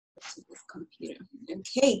to this computer.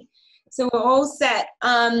 Okay, so we're all set.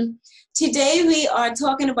 Today we are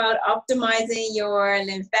talking about optimizing your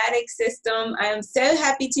lymphatic system. I am so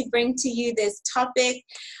happy to bring to you this topic.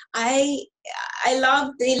 I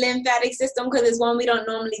love the lymphatic system because it's one we don't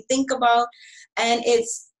normally think about, and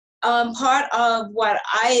it's part of what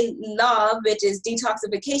I love, which is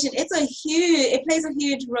detoxification. It plays a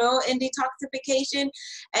huge role in detoxification,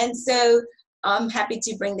 and so I'm happy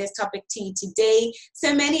to bring this topic to you today.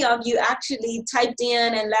 So many of you actually typed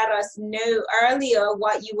in and let us know earlier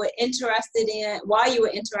what you were interested in, why you were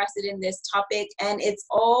interested in this topic, and it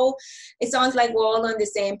sounds like we're all on the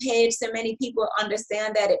same page. So many people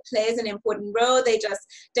understand that it plays an important role. They just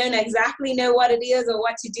don't exactly know what it is or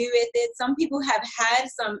what to do with it. Some people have had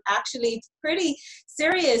some actually pretty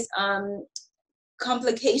serious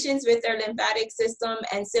complications with their lymphatic system,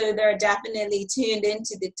 and so they're definitely tuned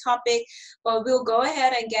into the topic. But we'll go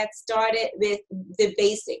ahead and get started with the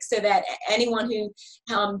basics so that anyone who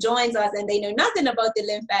joins us and they know nothing about the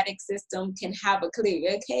lymphatic system can have a clue.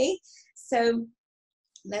 Okay, so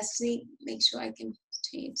let's see, make sure I can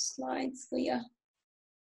change slides for you.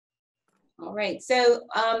 All right, so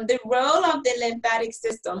the role of the lymphatic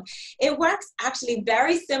system, it works actually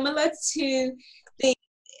very similar to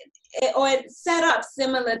it's set up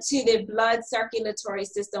similar to the blood circulatory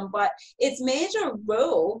system, but its major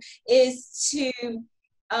role is to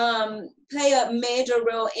play a major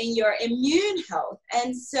role in your immune health.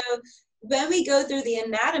 And so when we go through the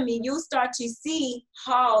anatomy, you'll start to see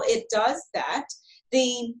how it does that.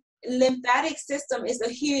 The lymphatic system is a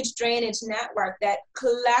huge drainage network that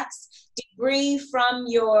collects debris from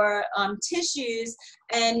your tissues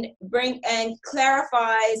and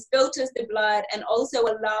clarifies, filters the blood, and also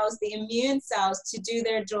allows the immune cells to do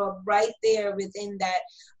their job right there within that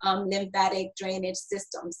lymphatic drainage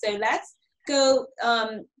system. So let's go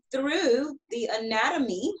through the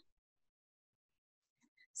anatomy.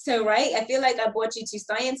 So, right, I feel like I brought you to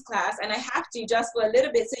science class, and I have to just for a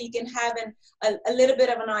little bit so you can have a little bit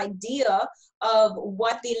of an idea of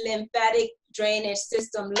what the lymphatic drainage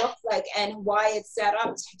system looks like and why it's set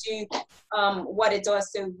up to do what it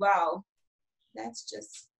does so well. That's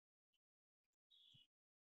just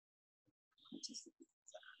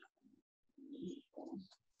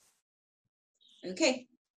okay.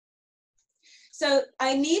 So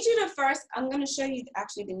I need you to first, I'm going to show you,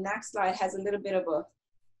 actually the next slide has a little bit of a,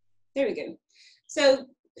 there we go. So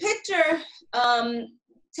picture,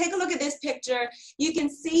 take a look at this picture. You can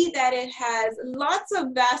see that it has lots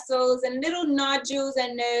of vessels and little nodules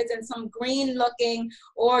and nodes and some green looking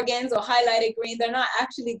organs, or highlighted green. They're not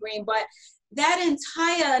actually green, but that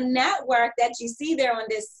entire network that you see there on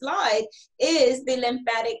this slide is the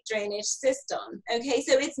lymphatic drainage system. Okay,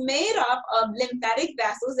 so it's made up of lymphatic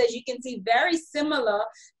vessels, as you can see, very similar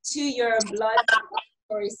to your blood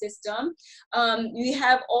system. We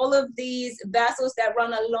have all of these vessels that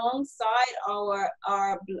run alongside our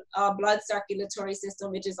blood circulatory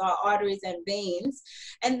system, which is our arteries and veins.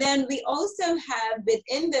 And then we also have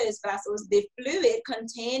within those vessels the fluid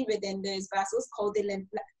contained within those vessels called the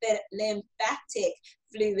lymphatic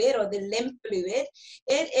fluid, or the lymph fluid.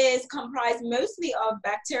 It is comprised mostly of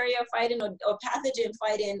bacteria fighting or pathogen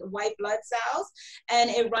fighting white blood cells, and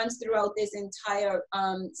it runs throughout this entire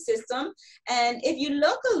system. And if you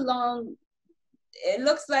look along, it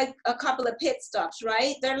looks like a couple of pit stops,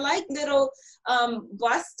 right? They're like little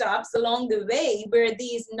bus stops along the way where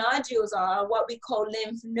these nodules are, what we call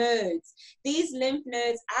lymph nodes. These lymph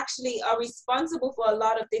nodes actually are responsible for a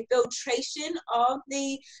lot of the filtration of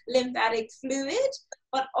the lymphatic fluid,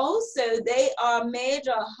 but also they are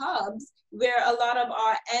major hubs where a lot of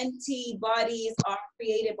our antibodies are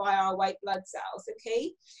created by our white blood cells,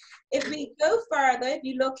 okay? If we go further, if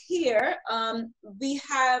you look here, we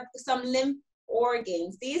have some lymph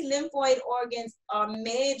organs. These lymphoid organs are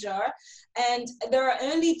major, and there are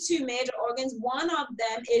only two major organs. One of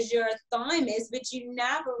them is your thymus, which you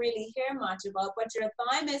never really hear much about, but your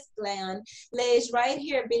thymus gland lays right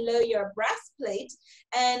here below your breastplate,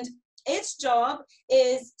 and its job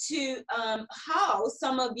is to house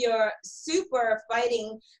some of your super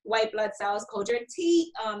fighting white blood cells called your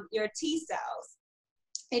T cells.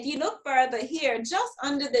 If you look further here, just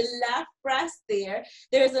under the left breast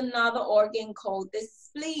there's another organ called the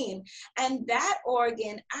spleen. And that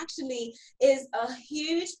organ actually is a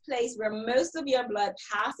huge place where most of your blood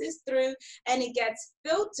passes through and it gets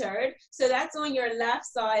filtered. So that's on your left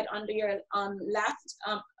side, under your left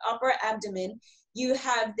upper abdomen. You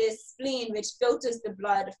have this spleen which filters the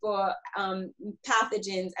blood for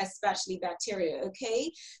pathogens, especially bacteria, okay?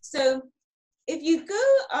 So if you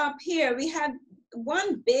go up here, we have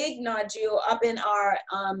one big nodule up in our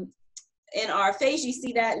in our face. You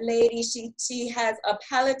see that lady, she has a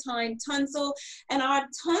palatine tonsil, and our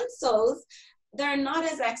tonsils, they're not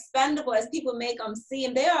as expendable as people make them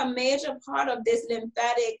seem. They are a major part of this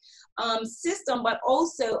lymphatic system, but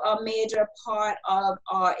also a major part of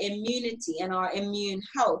our immunity and our immune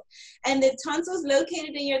health. And the tonsils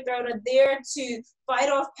located in your throat are there to fight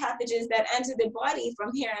off pathogens that enter the body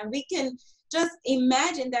from here. And we can just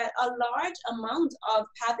imagine that a large amount of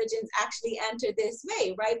pathogens actually enter this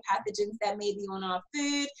way, right? Pathogens that may be on our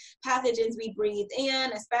food, pathogens we breathe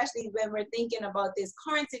in, especially when we're thinking about this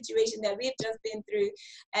current situation that we've just been through.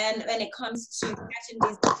 And when it comes to catching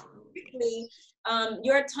these quickly,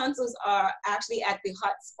 your tonsils are actually at the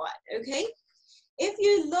hot spot, okay? If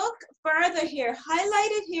you look further here,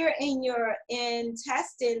 highlighted here in your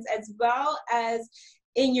intestines as well as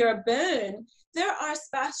in your bone, there are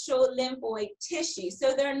special lymphoid tissues.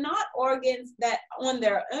 So they're not organs that on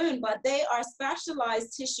their own, but they are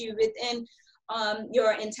specialized tissue within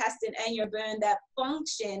your intestine and your bone that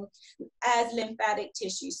function as lymphatic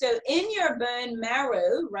tissue. So in your bone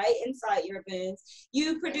marrow, right inside your bones,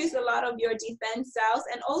 you produce a lot of your defense cells,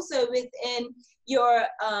 and also within your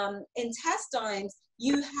intestines,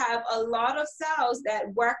 you have a lot of cells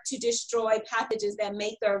that work to destroy pathogens that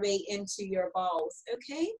make their way into your bowels,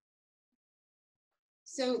 okay?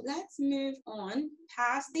 So let's move on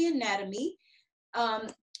past the anatomy,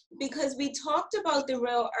 because we talked about the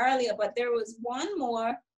row earlier, but there was one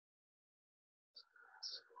more.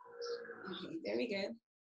 Okay, there we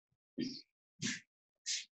go.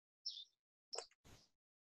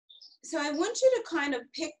 So I want you to kind of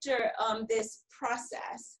picture this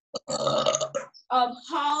process of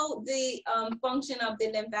how the function of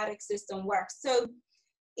the lymphatic system works. So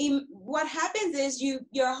what happens is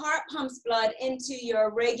your heart pumps blood into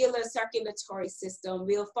your regular circulatory system.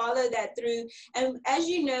 We'll follow that through. And as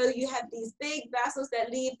you know, you have these big vessels that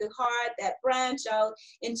leave the heart that branch out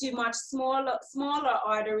into much smaller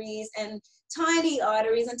arteries and tiny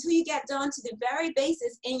arteries until you get down to the very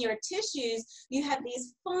basis in your tissues. You have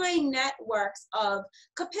these fine networks of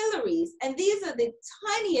capillaries, and these are the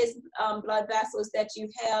tiniest blood vessels that you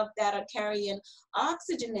have that are carrying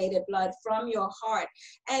oxygenated blood from your heart,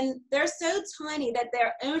 and they're so tiny that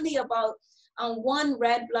they're only about one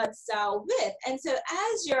red blood cell width. And so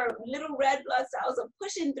as your little red blood cells are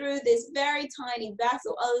pushing through this very tiny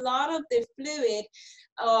vessel, a lot of the fluid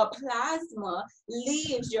or plasma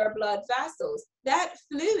leaves your blood vessels. That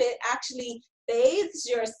fluid actually bathes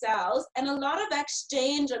your cells, and a lot of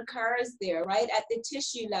exchange occurs there, right, at the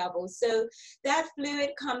tissue level. So that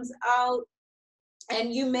fluid comes out,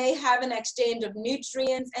 and you may have an exchange of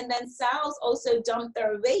nutrients, and then cells also dump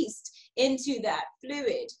their waste into that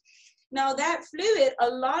fluid. Now that fluid, a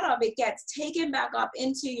lot of it gets taken back up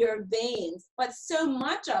into your veins, but so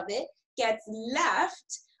much of it gets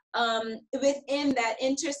left within that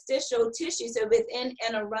interstitial tissue, so within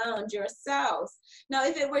and around your cells. Now,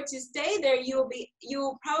 if it were to stay there,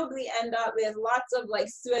 you'll probably end up with lots of like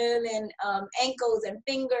swollen ankles and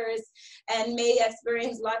fingers, and may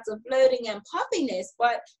experience lots of bloating and puffiness.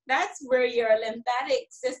 But that's where your lymphatic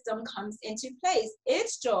system comes into place.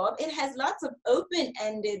 Its job, it has lots of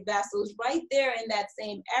open-ended vessels right there in that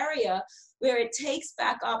same area, where it takes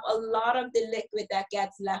back up a lot of the liquid that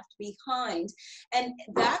gets left behind. And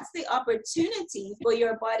that's the opportunity for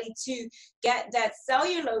your body to get that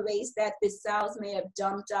cellular waste that the cells may have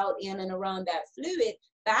dumped out in and around that fluid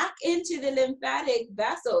back into the lymphatic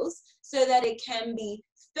vessels, so that it can be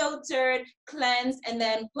filtered, cleansed, and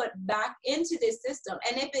then put back into the system.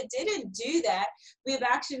 And if it didn't do that, we've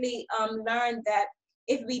actually learned that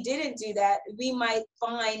if we didn't do that, we might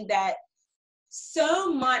find that so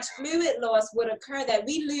much fluid loss would occur that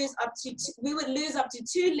we would lose up to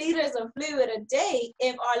 2 liters of fluid a day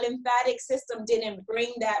if our lymphatic system didn't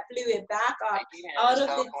bring that fluid back up out of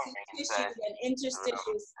the tissues and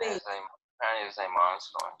interstitial space.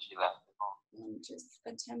 I'm just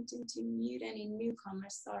attempting to mute any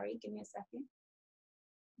newcomers. Sorry, give me a second.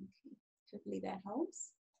 Okay, hopefully that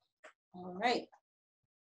helps. All right.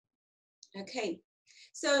 Okay,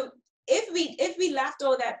 so if we left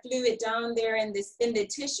all that fluid down there in the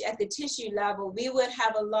tissue, at the tissue level, we would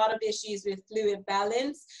have a lot of issues with fluid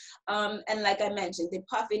balance, and like I mentioned, the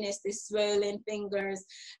puffiness, the swollen fingers,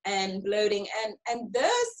 and bloating, and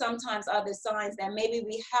those sometimes are the signs that maybe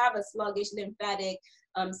we have a sluggish lymphatic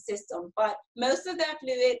system. But most of that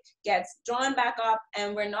fluid gets drawn back up,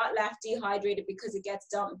 and we're not left dehydrated because it gets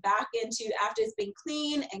dumped back into, after it's been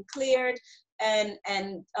cleaned and cleared, and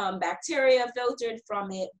bacteria filtered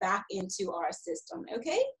from it, back into our system.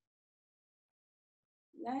 Okay,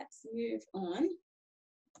 let's move on.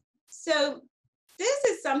 So this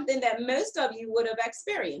is something that most of you would have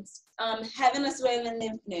experienced, having a swollen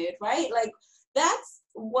lymph node, right? Like that's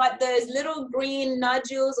what those little green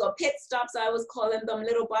nodules or pit stops, I was calling them,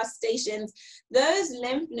 little bus stations, those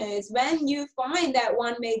lymph nodes, when you find that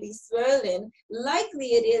one may be swollen, likely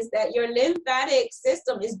it is that your lymphatic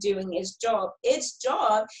system is doing its job. Its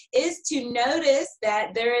job is to notice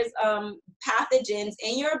that there is pathogens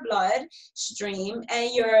in your blood stream,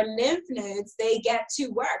 and your lymph nodes, they get to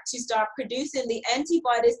work to start producing the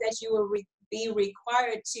antibodies that you will be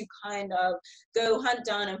required to kind of go hunt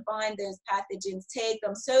down and find those pathogens, take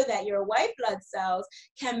them, so that your white blood cells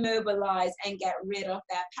can mobilize and get rid of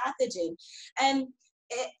that pathogen. And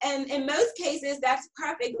in most cases, that's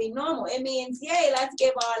perfectly normal. It means, yay, let's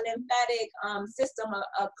give our lymphatic system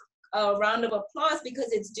a round of applause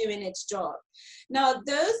because it's doing its job. Now,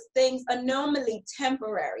 those things are normally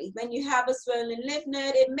temporary. When you have a swollen lymph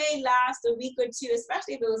node, it may last a week or two,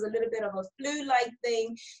 especially if it was a little bit of a flu-like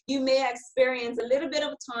thing. You may experience a little bit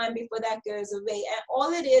of time before that goes away. And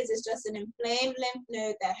all it is just an inflamed lymph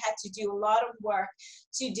node that had to do a lot of work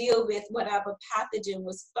to deal with whatever pathogen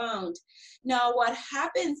was found. Now, what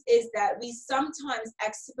happens is that we sometimes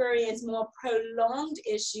experience more prolonged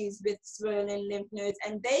issues with swollen lymph nodes,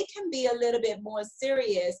 and they can be a little bit more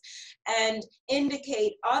serious and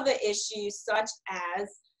indicate other issues, such as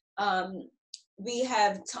we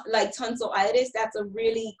have like tonsillitis. That's a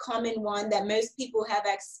really common one that most people have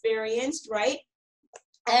experienced, right?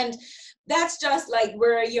 And that's just like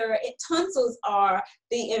where your tonsils are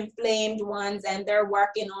the inflamed ones, and they're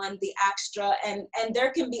working on the extra, and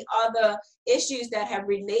there can be other issues that have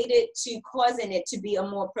related to causing it to be a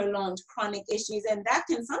more prolonged chronic issues, and that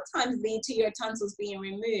can sometimes lead to your tonsils being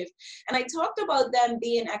removed. And I talked about them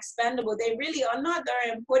being expendable. They really are not a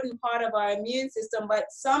very important part of our immune system, but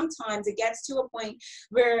sometimes it gets to a point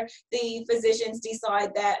where the physicians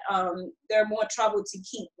decide that they're more trouble to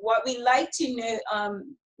keep. What we like to know,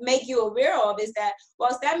 make you aware of, is that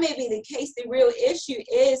whilst that may be the case, the real issue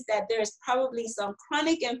is that there's probably some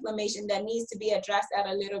chronic inflammation that needs to be addressed at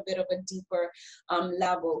a little bit of a deeper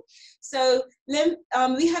level. So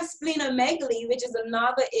we have splenomegaly, which is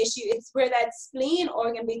another issue. It's where that spleen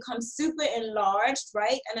organ becomes super enlarged,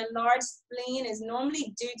 right? An enlarged spleen is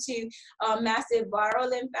normally due to massive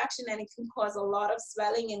viral infection, and it can cause a lot of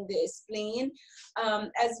swelling in the spleen,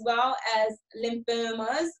 as well as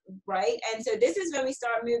lymphomas, right? And so this is when we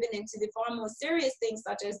start moving into the far more serious things,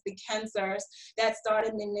 such as the cancers that start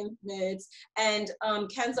in the lymph nodes, and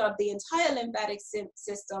cancer of the entire lymphatic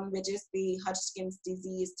system, which is the Hodgkin's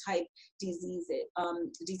disease type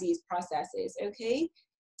disease processes, okay?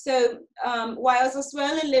 So whilst a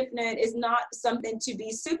swollen lymph node is not something to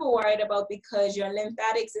be super worried about because your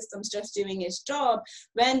lymphatic system's just doing its job,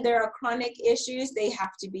 when there are chronic issues, they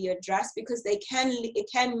have to be addressed, because it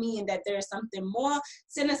can mean that there's something more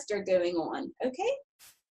sinister going on, okay?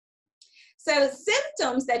 So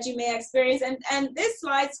symptoms that you may experience, and this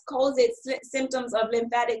slide calls it symptoms of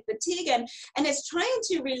lymphatic fatigue, and it's trying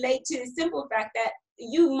to relate to the simple fact that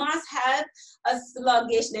you must have a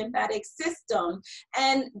sluggish lymphatic system.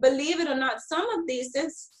 And believe it or not, some of these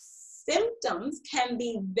symptoms can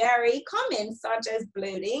be very common, such as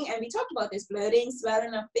bloating, and we talked about this: bloating,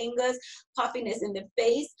 swelling of fingers, puffiness in the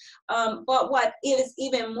face. But what is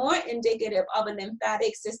even more indicative of a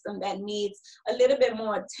lymphatic system that needs a little bit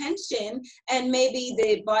more attention, and maybe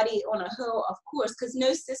the body on a whole, of course, because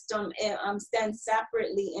no system stands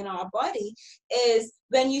separately in our body, is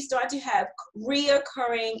when you start to have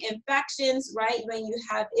reoccurring infections, right? When you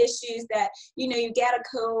have issues that, you know, you get a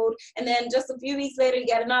cold and then just a few weeks later you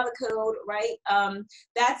get another cold, right?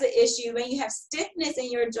 That's an issue. When you have stiffness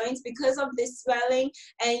in your joints because of this swelling,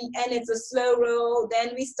 and it's a slow roll,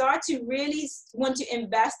 then we start to really want to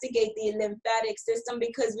investigate the lymphatic system,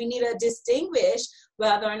 because we need to distinguish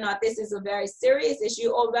whether or not this is a very serious issue,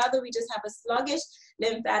 or whether we just have a sluggish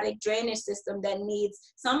lymphatic drainage system that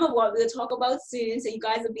needs some of what we'll talk about soon. So you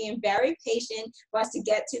guys are being very patient for us to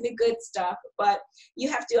get to the good stuff. But you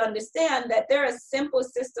have to understand that there are simple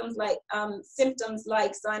symptoms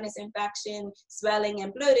like sinus infection, swelling,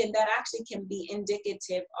 and bloating that actually can be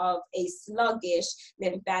indicative of a sluggish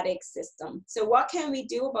lymphatic system. So what can we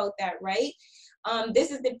do about that, right? This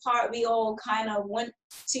is the part we all kind of want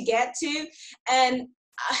to get to. And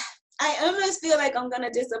I almost feel like I'm going to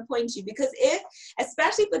disappoint you, because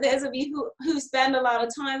especially for those of you who spend a lot of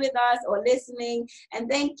time with us or listening, and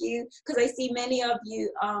thank you, because I see many of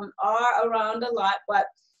you are around a lot, but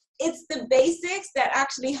it's the basics that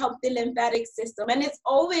actually help the lymphatic system, and it's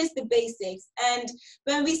always the basics. And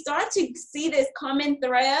when we start to see this common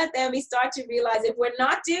thread, then we start to realize if we're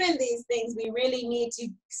not doing these things, we really need to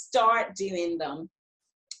start doing them.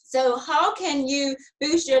 So how can you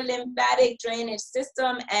boost your lymphatic drainage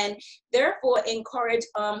system and therefore encourage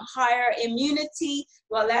higher immunity?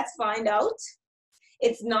 Well, let's find out.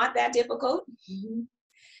 It's not that difficult.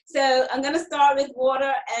 So I'm going to start with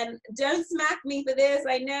water, and don't smack me for this.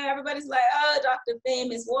 I know everybody's like, oh, Dr.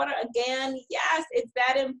 Fame, is water again? Yes, it's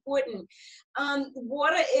that important.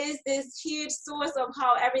 Water is this huge source of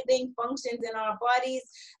how everything functions in our bodies,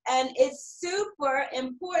 and it's super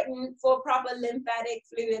important for proper lymphatic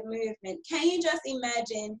fluid movement. Can you just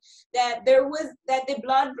imagine that the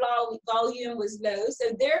blood volume was low,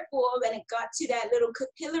 so therefore when it got to that little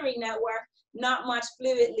capillary network, not much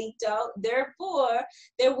fluid leaked out. Therefore,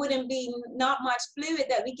 there wouldn't be not much fluid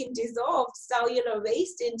that we can dissolve cellular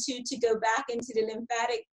waste into to go back into the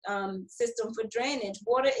lymphatic system for drainage.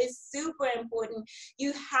 Water is super important.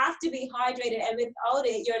 You have to be hydrated, and without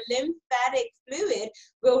it, your lymphatic fluid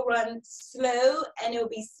will run slow and it will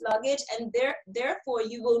be sluggish, and therefore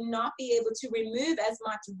you will not be able to remove as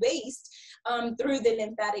much waste through the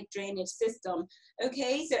lymphatic drainage system.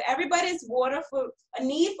 Okay, so everybody's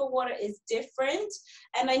need for water is different,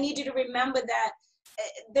 and I need you to remember that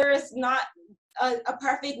there is not a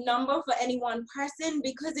perfect number for any one person,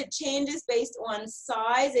 because it changes based on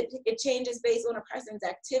size. It changes based on a person's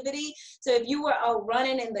activity. So if you were out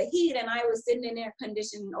running in the heat and I was sitting in air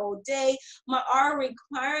conditioning all day, our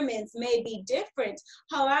requirements may be different.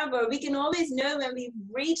 However, we can always know when we've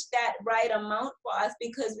reached that right amount for us,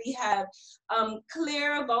 because we have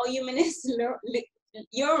clear voluminous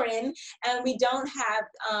urine, and we don't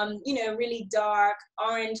have really dark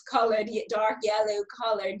orange colored, dark yellow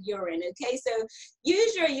colored urine. Okay, so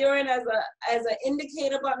use your urine as an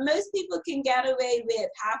indicator, but most people can get away with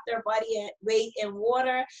half their body weight in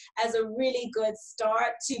water as a really good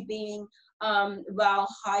start to being well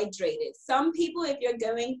hydrated. Some people, if you're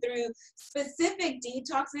going through specific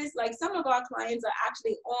detoxes, like some of our clients are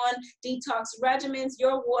actually on detox regimens,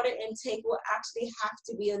 your water intake will actually have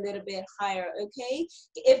to be a little bit higher. Okay,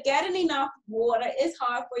 if getting enough water is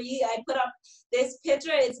hard for you, I put up this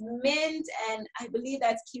picture. It's mint and I believe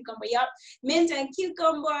that's cucumber. Yep, mint and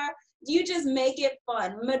cucumber. You just make it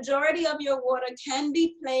fun. Majority of your water can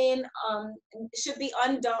be plain, should be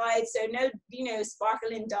undyed, so no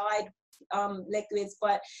sparkling dyed liquids,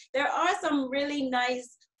 but there are some really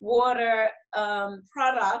nice water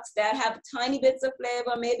products that have tiny bits of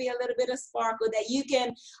flavor, maybe a little bit of sparkle, that you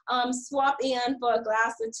can swap in for a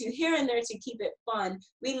glass or two here and there to keep it fun.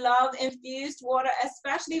 We love infused water,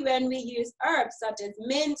 especially when we use herbs such as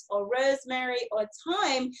mint or rosemary or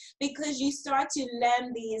thyme, because you start to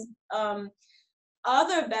lend these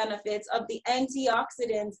other benefits of the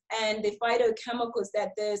antioxidants and the phytochemicals that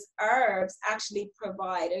those herbs actually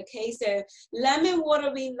provide. Okay, so lemon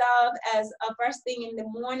water we love as a first thing in the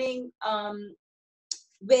morning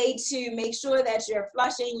way to make sure that you're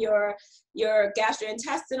flushing your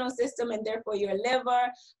gastrointestinal system and therefore your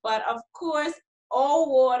liver. But of course,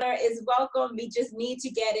 all water is welcome. We just need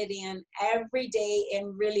to get it in every day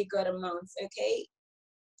in really good amounts. Okay,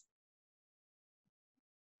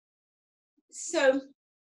 so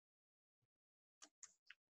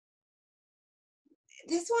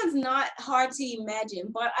this one's not hard to imagine,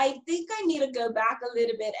 but I think I need to go back a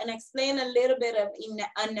little bit and explain a little bit of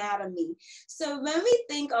anatomy. So when we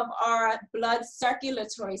think of our blood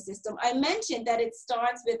circulatory system, I mentioned that it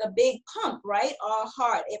starts with a big pump, right? Our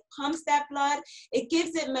heart, it pumps that blood, it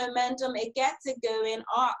gives it momentum, it gets it going.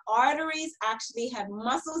 Our arteries actually have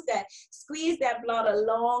muscles that squeeze that blood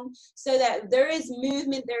along so that there is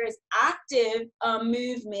movement, there is active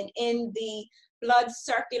movement in the blood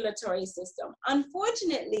circulatory system.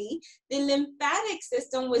 Unfortunately, the lymphatic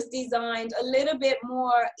system was designed a little bit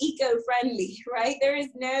more eco-friendly, right? There is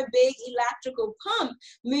no big electrical pump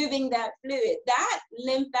moving that fluid. That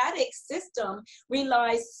lymphatic system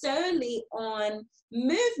relies solely on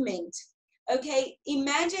movement. Okay,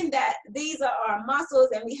 imagine that these are our muscles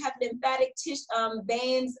and we have lymphatic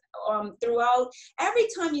veins throughout. Every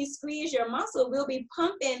time you squeeze your muscle, we'll be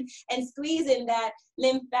pumping and squeezing that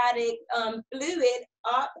lymphatic fluid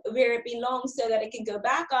up where it belongs so that it can go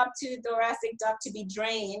back up to the thoracic duct to be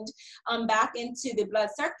drained back into the blood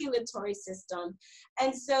circulatory system.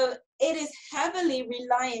 And so it is heavily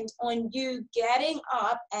reliant on you getting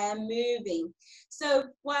up and moving. So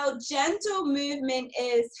while gentle movement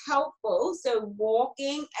is helpful, so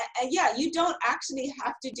walking, yeah, you don't actually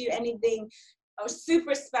have to do anything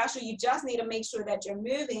super special. You just need to make sure that you're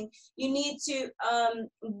moving. You need to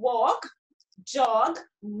walk, jog,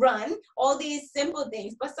 run, all these simple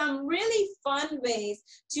things, but some really fun ways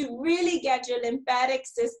to really get your lymphatic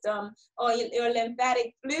system or your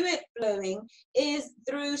lymphatic fluid flowing is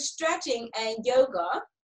through stretching and yoga.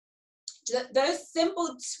 Those simple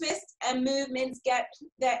twists and movements get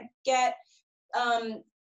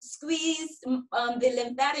squeeze the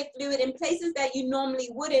lymphatic fluid in places that you normally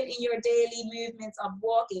wouldn't in your daily movements of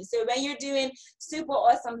walking. So when you're doing super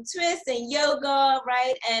awesome twists and yoga,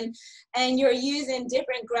 right, and you're using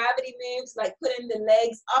different gravity moves like putting the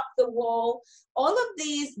legs up the wall, all of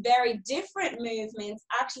these very different movements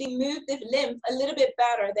actually move the lymph a little bit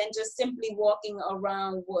better than just simply walking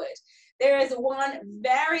around wood. There is one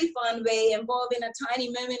very fun way involving a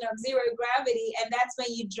tiny moment of zero gravity, and that's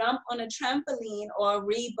when you jump on a trampoline or a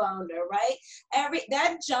rebounder, right?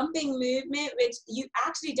 That jumping movement, which you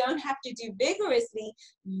actually don't have to do vigorously,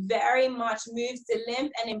 very much moves the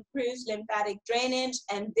lymph and improves lymphatic drainage,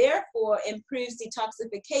 and therefore improves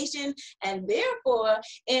detoxification, and therefore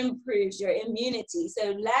improves your immunity.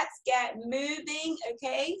 So let's get moving,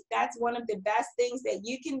 okay? That's one of the best things that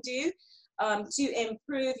you can do to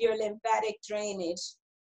improve your lymphatic drainage.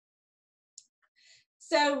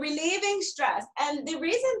 So relieving stress. And the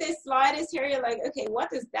reason this slide is here, you're like, okay, what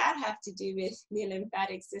does that have to do with the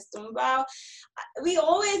lymphatic system? Well, we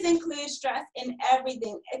always include stress in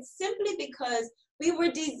everything. It's simply because we were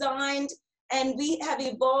designed and we have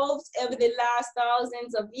evolved over the last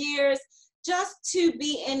thousands of years just to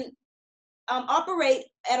be in operate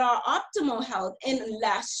at our optimal health in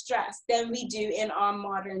less stress than we do in our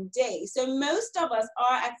modern day. So most of us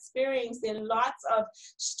are experiencing lots of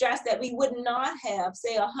stress that we would not have,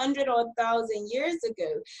 say, 100 or 1,000 years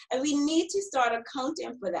ago. And we need to start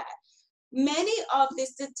accounting for that. Many of the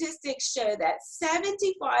statistics show that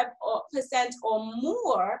 75% or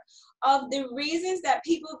more of the reasons that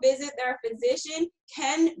people visit their physician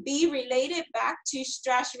can be related back to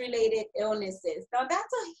stress-related illnesses. Now, that's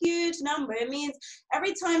a huge number. It means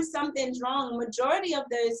every time something's wrong, majority of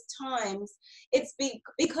those times, it's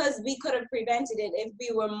because we could have prevented it if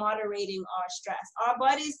we were moderating our stress. Our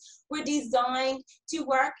bodies were designed to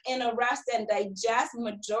work in a rest and digest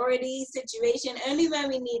majority situation. Only when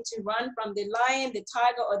we need to run from the lion, the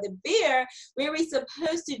tiger, or the bear, where we're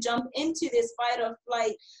supposed to jump into this fight or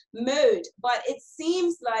flight mode. But it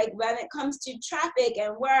seems like when it comes to traffic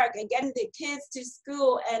and work and getting the kids to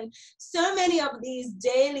school, and so many of these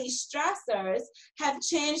daily stressors have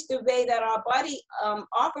changed the way that our body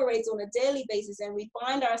operates on a daily basis, and we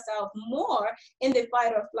find ourselves more in the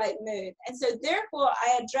fight or flight mode. And so therefore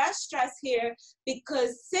I address stress here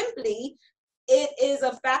because simply it is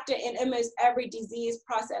a factor in almost every disease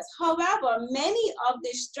process. However, many of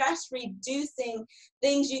the stress-reducing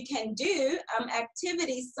things you can do,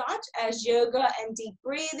 activities such as yoga and deep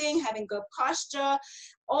breathing, having good posture,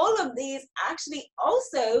 all of these actually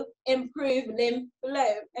also improve lymph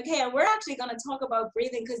flow. Okay, and we're actually going to talk about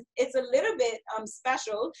breathing because it's a little bit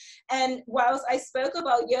special. And whilst I spoke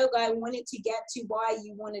about yoga, I wanted to get to why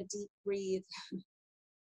you want to deep breathe.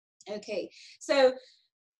 Okay, so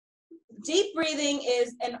deep breathing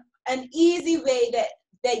is an easy way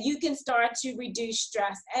that you can start to reduce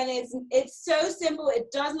stress, and it's so simple.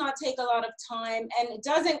 It does not take a lot of time, and it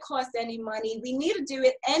doesn't cost any money. We need to do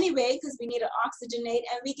it anyway because we need to oxygenate,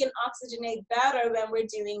 and we can oxygenate better when we're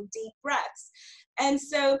doing deep breaths. And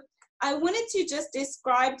so I wanted to just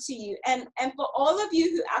describe to you, and for all of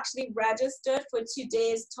you who actually registered for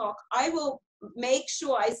today's talk, I will make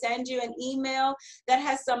sure I send you an email that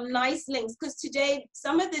has some nice links, because today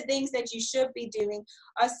some of the things that you should be doing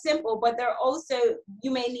are simple, but they're also,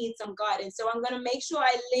 you may need some guidance. So I'm going to make sure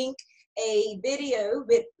I link a video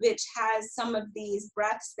which has some of these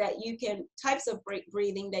breaths that you can, types of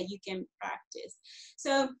breathing that you can practice.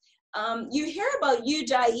 So you hear about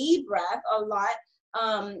Ujjayi breath a lot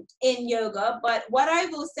in yoga, but what I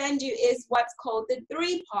will send you is what's called the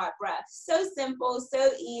 3-part breath. So simple,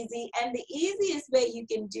 so easy, and the easiest way you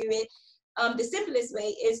can do it, the simplest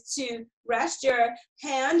way, is to rest your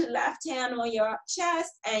left hand on your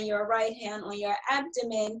chest and your right hand on your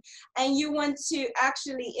abdomen, and you want to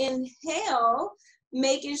actually inhale,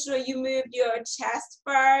 making sure you move your chest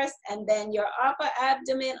first and then your upper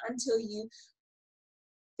abdomen until you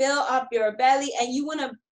fill up your belly, and you want to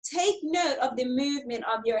take note of the movement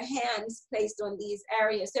of your hands placed on these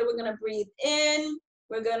areas. So we're going to breathe in,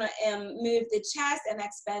 we're going to move the chest and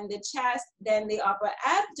expand the chest, then the upper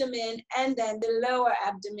abdomen, and then the lower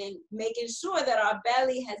abdomen, making sure that our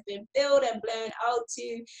belly has been filled and blown out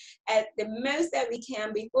to at the most that we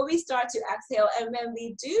can before we start to exhale. And when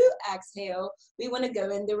we do exhale, we want to go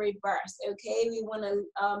in the reverse, okay? We want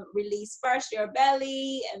to release first your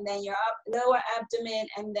belly, and then your lower abdomen,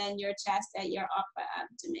 and then your chest at your upper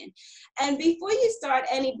abdomen. And before you start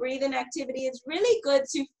any breathing activity, it's really good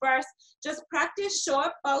to first just practice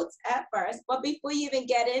short bouts at first, but before you even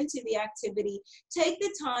get into the activity, take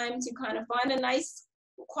the time to kind of find a nice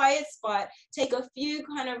quiet spot, take a few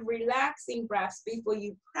kind of relaxing breaths before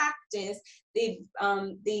you practice the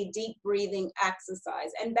deep breathing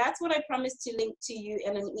exercise. And that's what I promised to link to you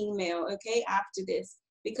in an email, okay, after this,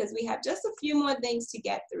 because we have just a few more things to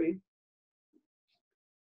get through.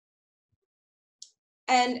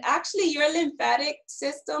 And actually your lymphatic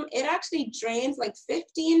system, it actually drains like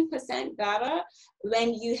 15% better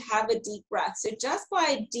when you have a deep breath. So just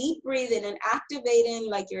by deep breathing and activating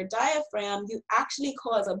like your diaphragm, you actually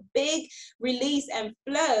cause a big release and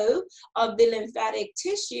flow of the lymphatic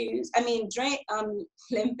tissues,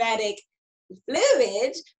 lymphatic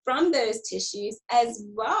fluid from those tissues, as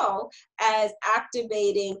well as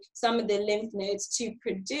activating some of the lymph nodes to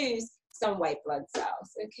produce some white blood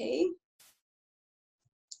cells, okay?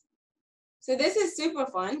 So this is super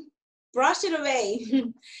fun. Brush it away.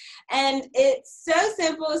 And it's so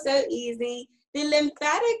simple, so easy. The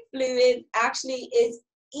lymphatic fluid actually is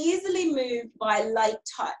easily moved by light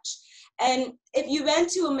touch. And if you went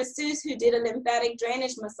to a masseuse who did a lymphatic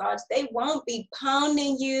drainage massage, they won't be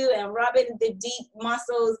pounding you and rubbing the deep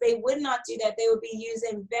muscles. They would not do that. They would be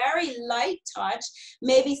using very light touch,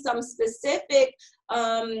 maybe some specific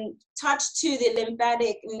touch to the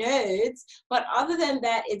lymphatic nodes, but other than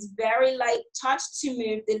that, it's very light touch to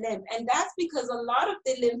move the lymph. And that's because a lot of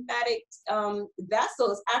the lymphatic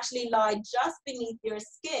vessels actually lie just beneath your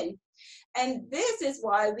skin. And this is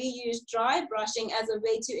why we use dry brushing as a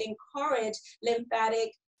way to encourage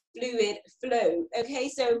lymphatic fluid flow. Okay,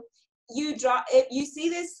 so if you see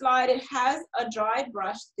this slide, it has a dry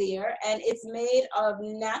brush there, and it's made of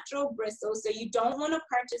natural bristles. So you don't want to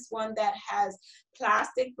purchase one that has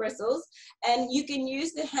plastic bristles, and you can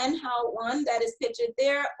use the handheld one that is pictured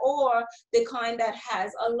there, or the kind that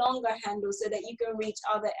has a longer handle so that you can reach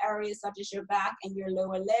other areas such as your back and your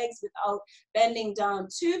lower legs without bending down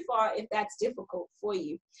too far if that's difficult for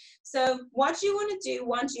you. So what you want to do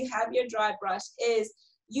once you have your dry brush is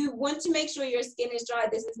you want to make sure your skin is dry.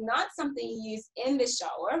 This is not something you use in the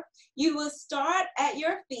shower. You will start at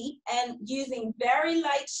your feet and using very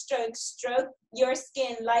light strokes, stroke your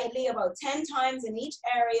skin lightly about 10 times in each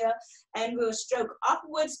area, and we'll stroke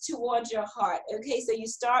upwards towards your heart. Okay, so you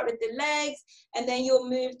start with the legs, and then you'll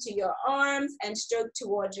move to your arms and stroke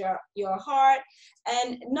towards your heart.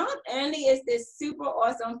 And not only is this super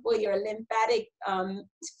awesome for your lymphatic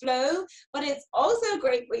flow, but it's also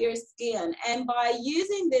great for your skin. And by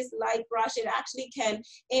using this light brush, it actually can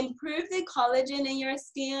improve the collagen in your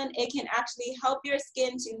skin. It can actually help your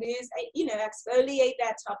skin to lose, exfoliate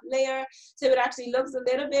that top layer, so it actually looks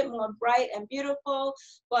a little bit more bright and beautiful,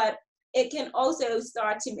 but it can also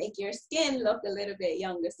start to make your skin look a little bit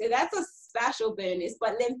younger. So that's a special bonus,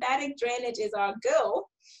 but lymphatic drainage is our goal.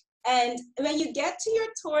 And when you get to your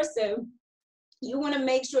torso, you want to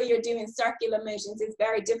make sure you're doing circular motions. It's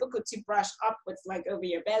very difficult to brush upwards like over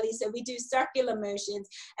your belly. So we do circular motions,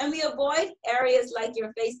 and we avoid areas like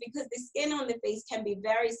your face because the skin on the face can be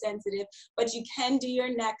very sensitive, but you can do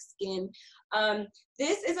your neck skin.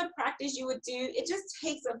 This is a practice you would do. It just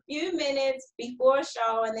takes a few minutes before a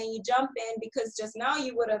shower, and then you jump in because just now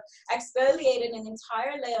you would have exfoliated an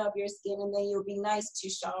entire layer of your skin, and then you'll be nice to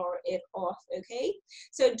shower it off, okay?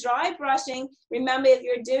 So dry brushing, remember, if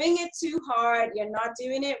you're doing it too hard, you're not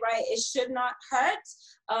doing it right, it should not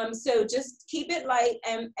hurt. So just keep it light,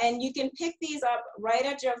 and you can pick these up right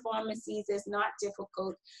at your pharmacies. It's not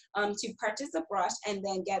difficult to purchase a brush and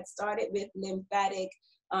then get started with lymphatic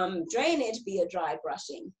drainage via dry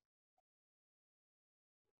brushing.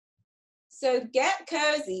 So get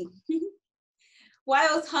cozy.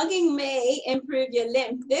 Whilst hugging may improve your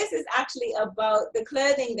lymph, this is actually about the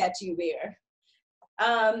clothing that you wear.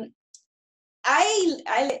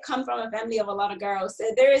 I come from a family of a lot of girls, so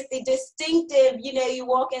there is the distinctive, you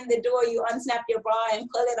walk in the door, you unsnap your bra and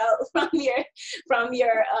pull it out from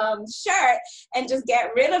your shirt, and just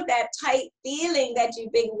get rid of that tight feeling that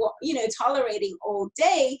you've been, tolerating all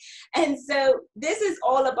day. And so this is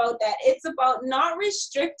all about that. It's about not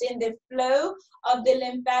restricting the flow of the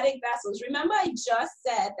lymphatic vessels. Remember, I just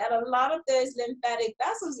said that a lot of those lymphatic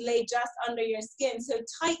vessels lay just under your skin. So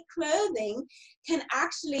tight clothing can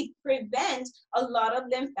actually prevent a lot of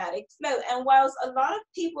lymphatic flow. And whilst a lot of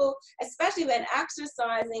people, especially when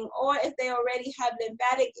exercising, or if they already have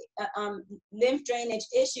lymphatic lymph drainage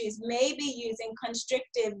issues, may be using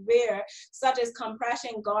constrictive wear, such as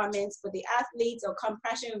compression garments for the athletes, or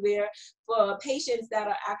compression wear for patients that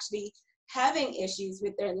are actually having issues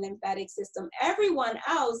with their lymphatic system. Everyone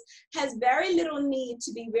else has very little need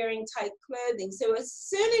to be wearing tight clothing. So as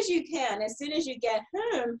soon as you can, as soon as you get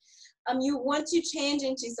home, you want to change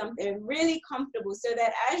into something really comfortable so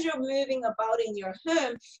that as you're moving about in your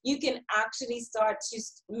home, you can actually start to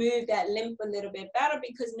move that lymph a little bit better,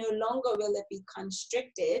 because no longer will it be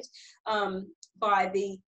constricted by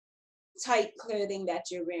the tight clothing that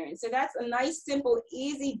you're wearing. So that's a nice, simple,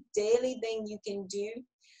 easy daily thing you can do.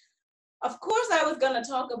 Of course, I was going to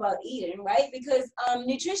talk about eating, right? Because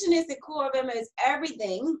nutrition is the core of almost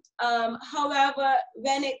everything. However,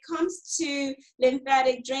 when it comes to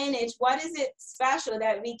lymphatic drainage, what is it special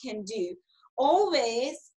that we can do?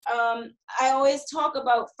 Always, I always talk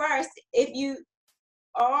about first, if you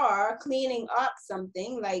are cleaning up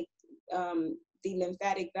something like the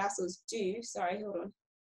lymphatic vessels do. Sorry, hold on.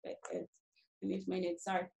 Let me move my notes,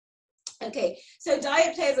 sorry. Okay, so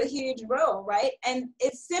diet plays a huge role, right? And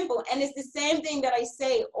it's simple, and it's the same thing that I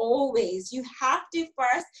say always. You have to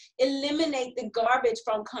first eliminate the garbage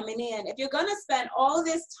from coming in. If you're gonna spend all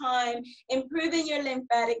this time improving your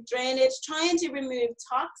lymphatic drainage, trying to remove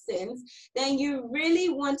toxins, then you really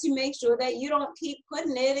want to make sure that you don't keep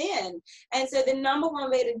putting it in. And so the number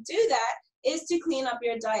one way to do that is to clean up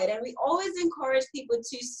your diet. And we always encourage people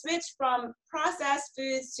to switch from processed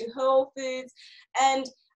foods to whole foods. And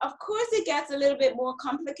of course, it gets a little bit more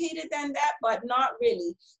complicated than that, but not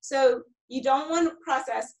really. So you don't want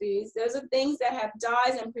processed foods. Those are things that have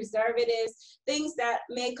dyes and preservatives, things that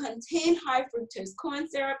may contain high fructose corn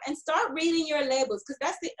syrup, and start reading your labels, because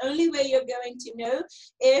that's the only way you're going to know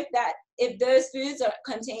if those foods are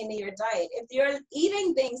contained in your diet. If you're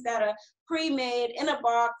eating things that are pre-made in a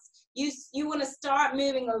box, you want to start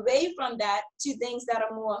moving away from that to things that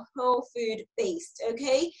are more whole food based,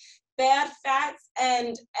 okay? Bad fats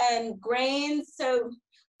and grains. So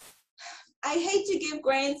I hate to give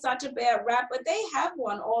grains such a bad rap, but they have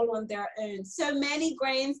one all on their own. So many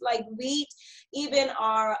grains like wheat, even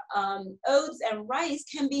our oats and rice,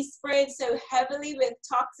 can be sprayed so heavily with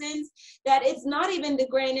toxins that it's not even the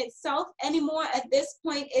grain itself anymore. At this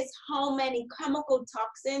point, it's how many chemical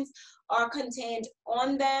toxins are contained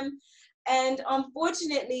on them. And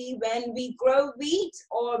unfortunately, when we grow wheat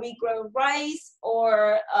or we grow rice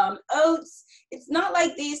or oats, it's not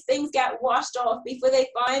like these things get washed off before they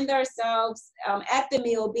find themselves at the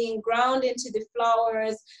meal being ground into the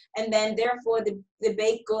flours, and then therefore the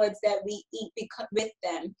baked goods that we eat with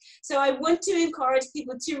them. So I want to encourage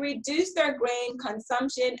people to reduce their grain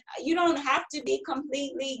consumption. You don't have to be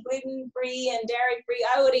completely gluten-free and dairy-free.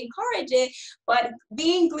 I would encourage it, but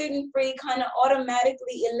being gluten-free kind of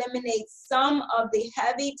automatically eliminates some of the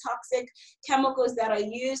heavy toxic chemicals that are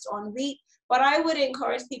used on wheat. But I would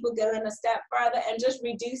encourage people going a step further and just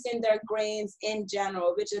reducing their grains in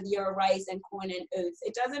general, which is your rice and corn and oats.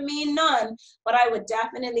 It doesn't mean none, but I would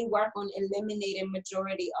definitely work on eliminating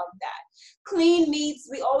majority of that. Clean meats,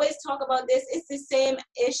 we always talk about this. It's the same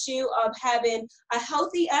issue of having a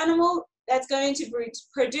healthy animal that's going to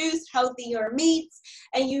produce healthier meats,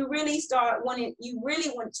 and you really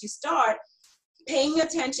want to start paying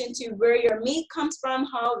attention to where your meat comes from,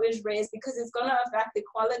 how it was raised, because it's going to affect the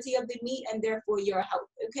quality of the meat and therefore your health,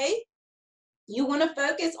 okay? You want to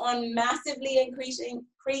focus on massively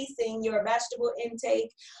increasing your vegetable intake.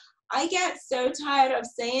 I get so tired of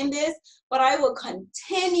saying this, but I will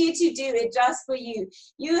continue to do it just for you.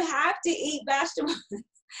 You have to eat vegetables.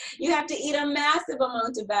 You have to eat a massive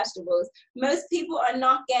amount of vegetables. Most people are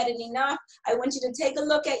not getting enough. I want you to take a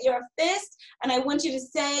look at your fist, and I want you to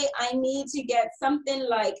say, I need to get something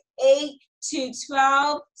like 8 to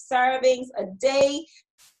 12 servings a day.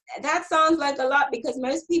 That sounds like a lot, because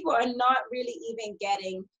most people are not really even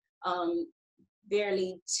getting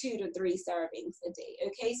barely 2 to 3 servings a day.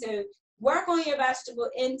 Okay, so work on your vegetable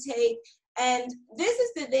intake. And this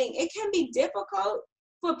is the thing, it can be difficult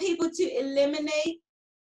for people to eliminate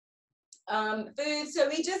food. So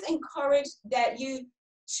we just encourage that you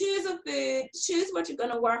choose a food, choose what you're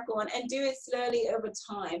going to work on, and do it slowly over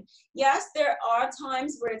time. Yes, there are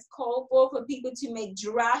times where it's called for people to make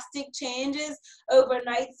drastic changes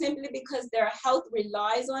overnight simply because their health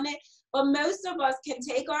relies on it. But most of us can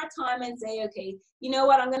take our time and say, okay, you know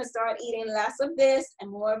what, I'm going to start eating less of this and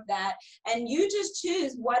more of that. And you just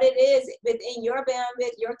choose what it is within your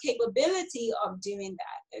bandwidth, your capability of doing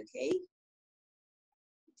that, okay?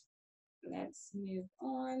 Let's move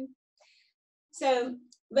on. So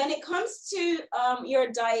when it comes to your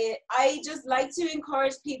diet, I just like to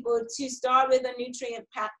encourage people to start with a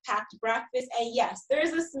nutrient-packed breakfast. And yes,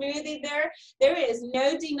 there's a smoothie there. There is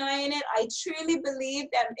no denying it. I truly believe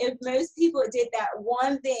that if most people did that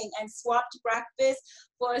one thing and swapped breakfast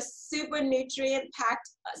for a super nutrient-packed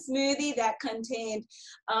smoothie that contained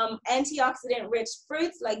antioxidant-rich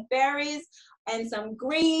fruits like berries, and some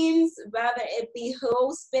greens, whether it be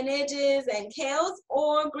whole spinaches and kales,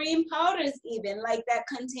 or green powders even, like that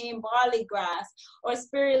contain barley grass or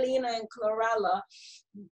spirulina and chlorella.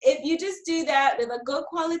 If you just do that with a good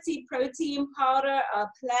quality protein powder, a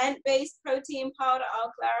plant-based protein powder,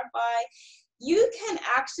 I'll clarify, you can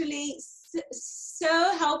actually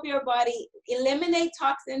so help your body eliminate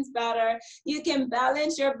toxins better. You can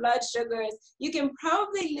balance your blood sugars. You can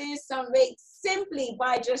probably lose some weight simply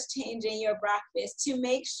by just changing your breakfast to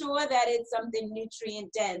make sure that it's something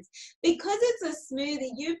nutrient dense. Because it's a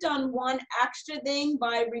smoothie, you've done one extra thing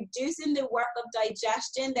by reducing the work of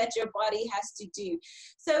digestion that your body has to do.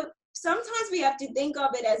 So sometimes we have to think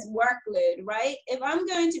of it as workload, right? If I'm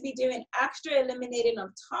going to be doing extra eliminating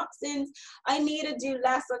of toxins, I need to do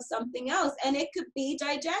less of something else, and it could be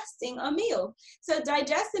digesting a meal. So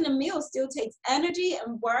digesting a meal still takes energy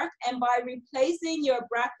and work, and by replacing your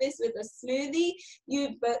breakfast with a smoothie,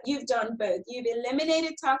 you've done both. You've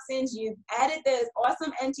eliminated toxins, you've added those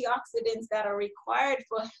awesome antioxidants that are required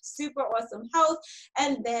for super awesome health,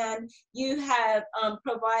 and then you have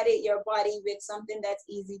provided your body with something that's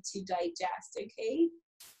easy to digest, okay?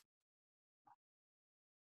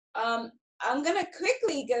 I'm gonna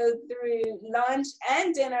quickly go through lunch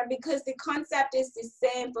and dinner because the concept is the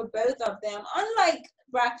same for both of them. Unlike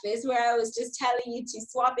breakfast, where I was just telling you to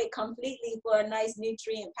swap it completely for a nice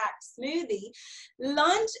nutrient-packed smoothie,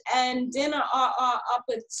 lunch and dinner are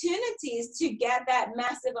opportunities to get that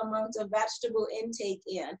massive amount of vegetable intake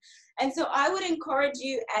in. And so I would encourage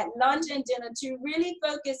you at lunch and dinner to really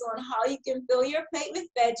focus on how you can fill your plate with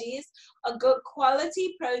veggies, a good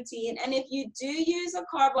quality protein, and if you do use a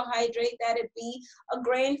carbohydrate, that it be a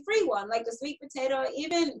grain-free one, like a sweet potato or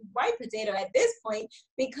even white potato at this point,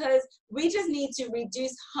 because we just need to reduce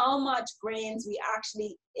how much grains we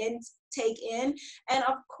actually take in. And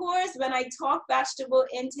of course, when I talk vegetable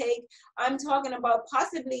intake, I'm talking about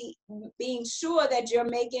possibly being sure that you're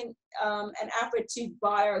making an effort to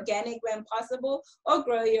buy organic when possible or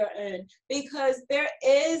grow your own, because there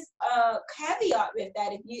is a caveat with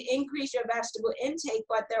that. If you increase your vegetable intake,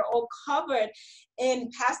 but they're all covered in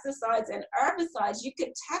pesticides and herbicides, you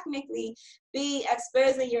could technically be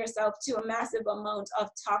exposing yourself to a massive amount of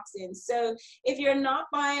toxins. So if you're not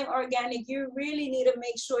buying organic, you really need to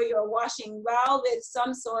make sure you're washing well with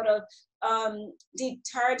some sort of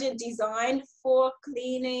detergent designed for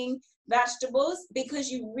cleaning vegetables, because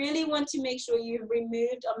you really want to make sure you've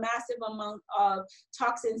removed a massive amount of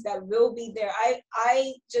toxins that will be there.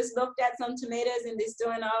 I just looked at some tomatoes in the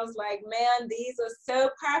store and I was like, man, these are so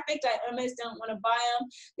perfect. I almost don't want to buy them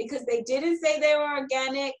because they didn't say they were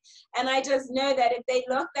organic. And I just know that if they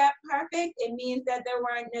look that perfect, it means that there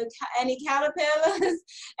weren't any caterpillars.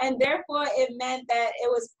 And therefore it meant that it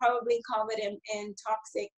was probably covered in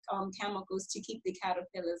toxic chemicals to keep the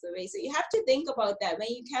caterpillars away. So you have to think about that. When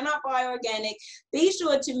you cannot buy organic, be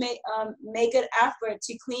sure to make an effort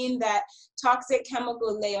to clean that toxic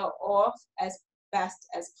chemical layer off as best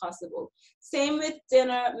as possible. Same with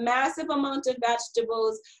dinner, massive amount of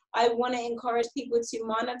vegetables. I want to encourage people to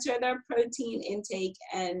monitor their protein intake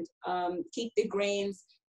and keep the grains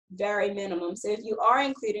very minimum. So if you are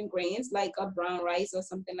including grains like a brown rice or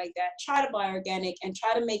something like that, try to buy organic and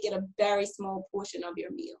try to make it a very small portion of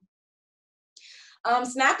your meal.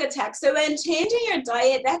 Snack attacks. So when changing your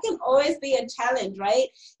diet, that can always be a challenge, right?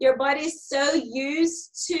 Your body's so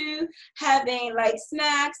used to having like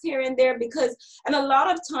snacks here and there and a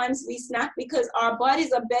lot of times we snack because our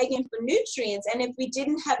bodies are begging for nutrients. And if we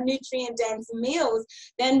didn't have nutrient dense meals,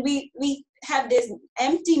 then we have this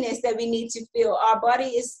emptiness that we need to fill. Our body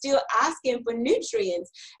is still asking for nutrients.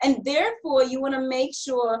 And therefore, you want to make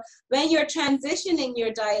sure when you're transitioning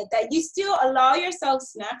your diet that you still allow yourself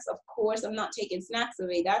snacks. Of course, I'm not taking snacks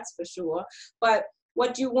away, that's for sure. But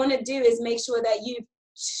what you want to do is make sure that you've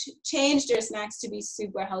changed your snacks to be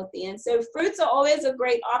super healthy. And so fruits are always a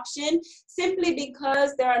great option simply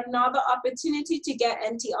because they're another opportunity to get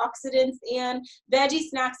antioxidants in. Veggie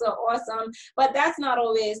snacks are awesome, but that's not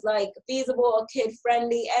always like feasible or kid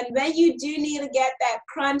friendly. And when you do need to get that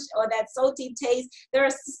crunch or that salty taste, there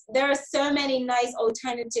are so many nice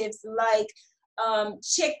alternatives like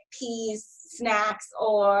chickpeas snacks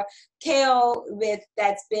or kale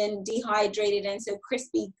that's been dehydrated and so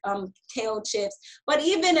crispy kale chips. But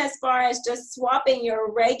even as far as just swapping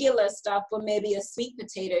your regular stuff for maybe a sweet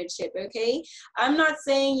potato chip, okay? I'm not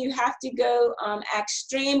saying you have to go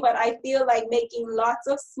extreme, but I feel like making lots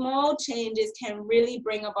of small changes can really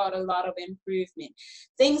bring about a lot of improvement.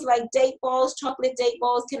 Things like date balls, chocolate date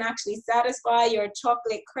balls can actually satisfy your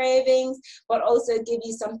chocolate cravings, but also give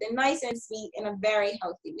you something nice and sweet in a very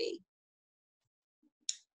healthy way.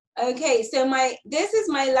 Okay, so this is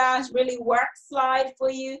my last really work slide for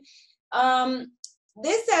you.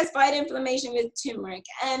 This says fight inflammation with turmeric,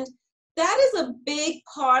 and that is a big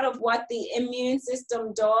part of what the immune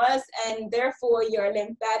system does, and therefore your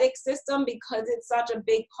lymphatic system, because it's such a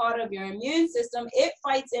big part of your immune system, it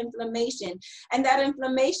fights inflammation. And that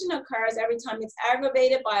inflammation occurs every time it's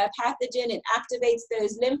aggravated by a pathogen. It activates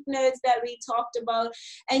those lymph nodes that we talked about,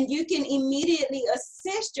 and you can immediately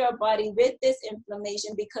assist your body with this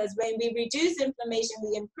inflammation, because when we reduce inflammation,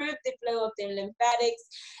 we improve the flow of the lymphatics,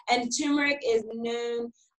 and turmeric is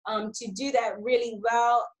known to do that really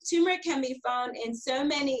well. Turmeric can be found in so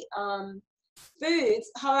many foods.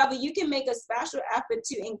 However, you can make a special effort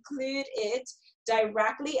to include it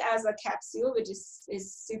directly as a capsule, which is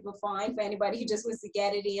super fine for anybody who just wants to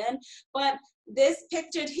get it in. But this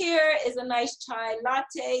pictured here is a nice chai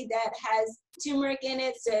latte that has turmeric in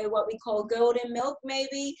it, so what we call golden milk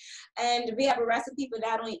maybe, and we have a recipe for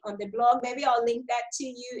that on the blog. Maybe I'll link that to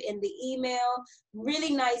you in the email.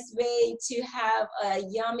 Really nice way to have a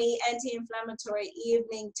yummy anti-inflammatory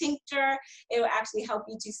evening tincture. It will actually help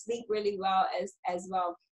you to sleep really well as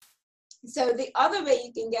well. So the other way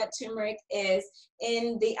you can get turmeric is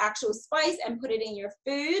in the actual spice and put it in your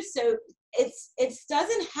food. So it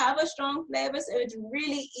doesn't have a strong flavor, so it's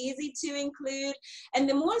really easy to include. And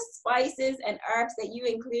the more spices and herbs that you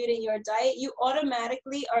include in your diet, you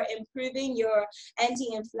automatically are improving your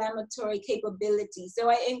anti-inflammatory capability. So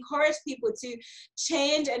I encourage people to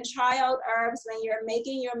change and try out herbs when you're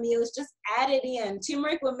making your meals. Just add it in.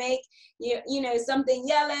 Turmeric will make you know, something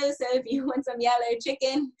yellow. So if you want some yellow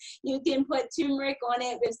chicken, you can put turmeric on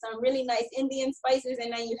it with some really nice Indian spices,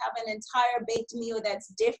 and then you have an entire baked meal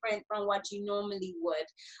that's different from what you normally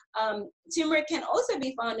would. Turmeric can also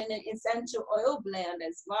be found in an essential oil blend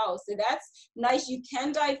as well. So that's nice. You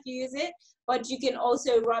can diffuse it, but you can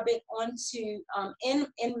also rub it onto,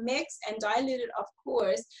 in mix and dilute it, of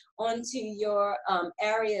course, onto your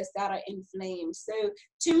areas that are inflamed. So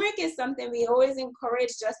turmeric is something we always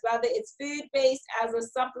encourage, just whether it's food-based, as a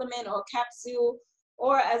supplement or capsule,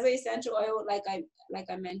 or as an essential oil, like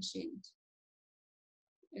I mentioned.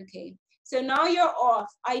 Okay, so now you're off.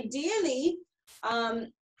 Ideally,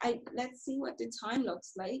 let's see what the time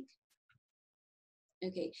looks like.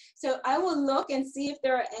 Okay, so I will look and see if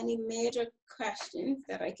there are any major questions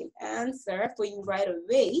that I can answer for you right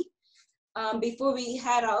away before we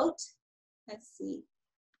head out. Let's see.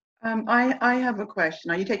 I have a question.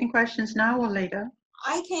 Are you taking questions now or later?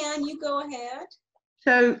 I can, you go ahead.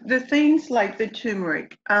 So the things like the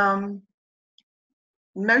turmeric,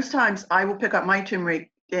 most times I will pick up my turmeric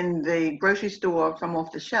in the grocery store from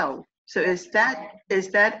off the shelf. So is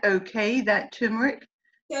that okay, that turmeric?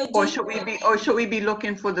 So or should we be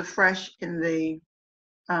looking for the fresh in the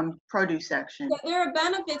produce section? So there are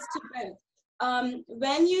benefits to both.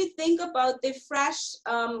 When you think about the fresh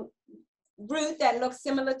root that looks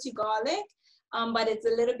similar to garlic, but it's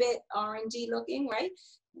a little bit orangey looking, right?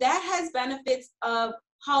 That has benefits of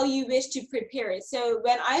how you wish to prepare it. So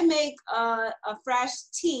when I make a fresh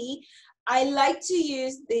tea, I like to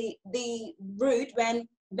use the root when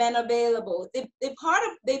available. The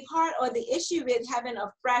part or the issue with having a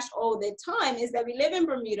fresh all the time is that we live in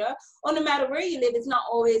Bermuda, or no matter where you live, it's not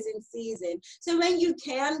always in season. So when you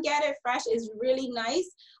can get it fresh, it's really nice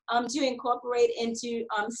to incorporate into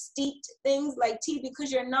steeped things like tea,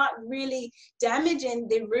 because you're not really damaging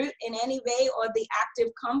the root in any way or the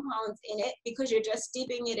active compounds in it, because you're just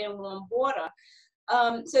steeping it in warm water.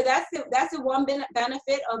 So that's the one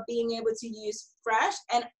benefit of being able to use fresh.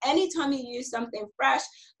 And anytime you use something fresh,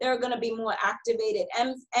 there are going to be more activated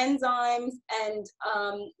enzymes, and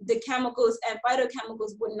the chemicals and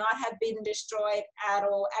phytochemicals would not have been destroyed at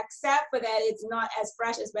all, except for that it's not as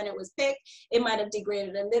fresh as when it was picked. It might have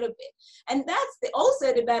degraded a little bit. And that's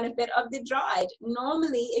also the benefit of the dried.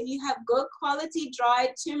 Normally, if you have good quality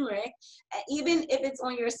dried turmeric, even if it's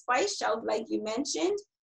on your spice shelf, like you mentioned,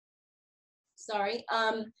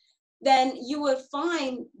 then you would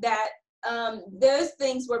find that those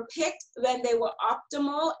things were picked when they were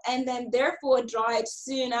optimal, and then therefore dried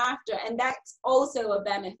soon after. And that's also a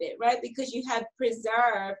benefit, right? Because you have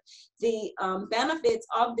preserved the benefits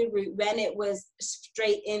of the root when it was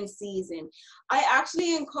straight in season. I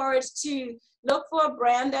actually encourage to look for a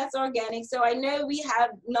brand that's organic. So I know we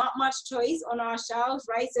have not much choice on our shelves,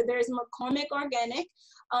 right? So there's McCormick Organic.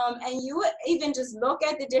 And you would even just look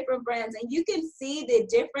at the different brands, and you can see the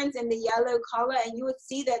difference in the yellow color, and you would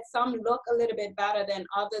see that some look a little bit better than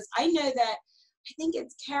others. I know that I think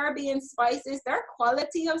it's Caribbean spices. Their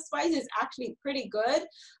quality of spice is actually pretty good.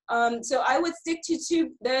 So I would stick to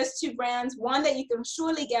those two brands. One that you can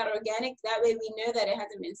surely get organic. That way we know that it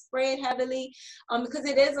hasn't been sprayed heavily, because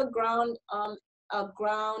it is a ground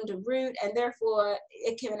root, and therefore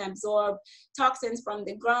it can absorb toxins from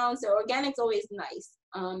the ground. So organic's always nice.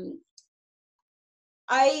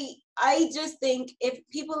 I just think if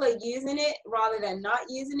people are using it rather than not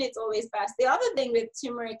using it, it's always best. The other thing with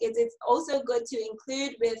turmeric is it's also good to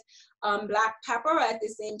include with black pepper at the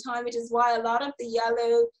same time, which is why a lot of the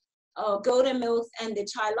yellow golden milks and the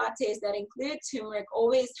chai lattes that include turmeric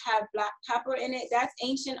always have black pepper in it. That's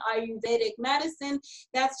ancient Ayurvedic medicine.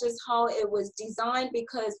 That's just how it was designed,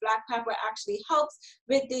 because black pepper actually helps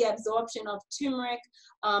with the absorption of turmeric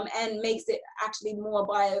and makes it actually more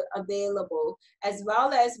bioavailable, as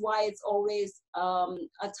well as why it's always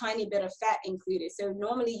a tiny bit of fat included. So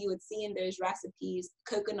normally you would see in those recipes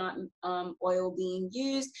coconut oil being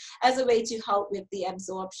used as a way to help with the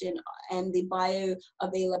absorption and the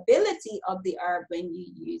bioavailability of the herb when you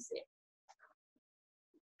use it.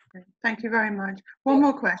 Thank you very much. One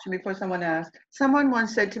more question before someone asks. Someone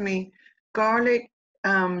once said to me, garlic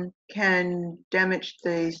can damage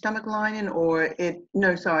the stomach lining, or it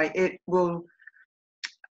will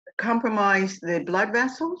compromise the blood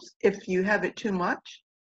vessels if you have it too much.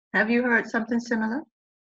 Have you heard something similar?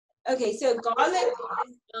 Okay, so garlic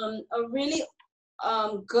is a really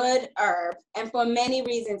good herb, and for many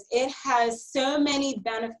reasons. It has so many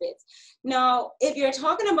benefits. Now, if you're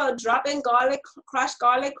talking about dropping crushed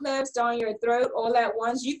garlic cloves down your throat all at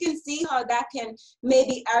once, you can see how that can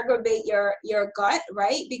maybe aggravate your gut,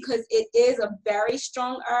 right? Because it is a very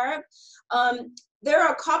strong herb. There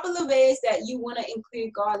are a couple of ways that you want to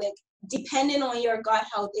include garlic depending on your gut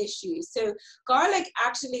health issues. So garlic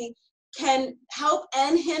actually can help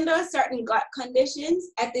and hinder certain gut conditions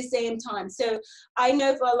at the same time. So I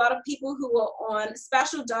know for a lot of people who are on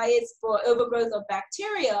special diets for overgrowth of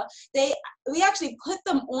bacteria, we actually put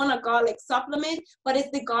them on a garlic supplement, but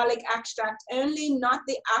it's the garlic extract only, not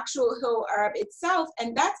the actual whole herb itself.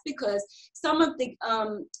 And that's because some of the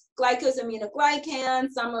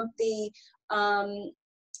glycosaminoglycans, some of the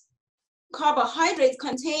carbohydrates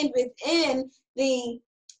contained within the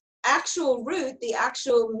actual root, the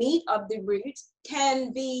actual meat of the root,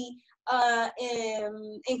 can be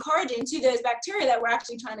encouraging to those bacteria that we're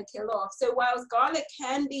actually trying to kill off. So whilst garlic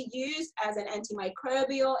can be used as an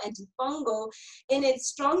antimicrobial, antifungal, in its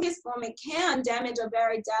strongest form, it can damage a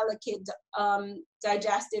very delicate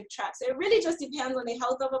digestive tract. So it really just depends on the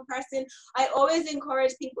health of a person. I always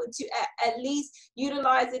encourage people to at least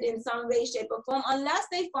utilize it in some way, shape, or form, unless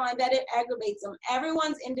they find that it aggravates them.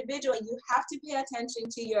 Everyone's individual, and you have to pay attention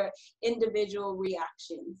to your individual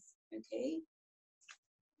reactions, okay?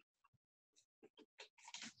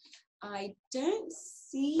 I don't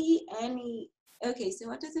see any. Okay, so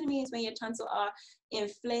what does it mean when your tonsils are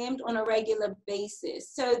inflamed on a regular basis?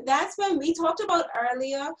 So that's when we talked about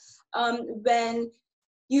earlier, when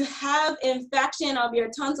you have infection of your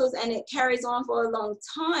tonsils and it carries on for a long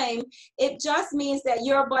time, it just means that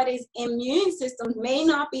your body's immune system may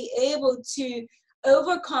not be able to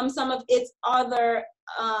overcome some of its other,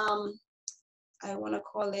 I want to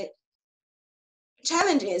call it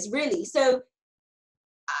challenges, really. So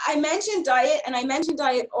I mentioned diet, and I mention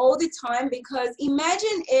diet all the time, because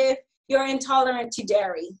imagine if you're intolerant to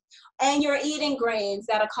dairy and you're eating grains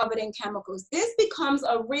that are covered in chemicals. This becomes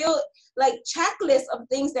a real checklist of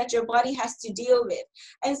things that your body has to deal with.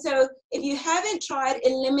 And so if you haven't tried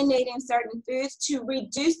eliminating certain foods to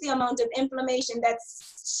reduce the amount of inflammation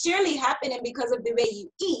that's surely happening because of the way you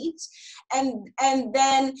eat, and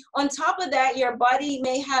then on top of that, your body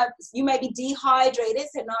you may be dehydrated,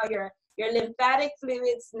 so now your lymphatic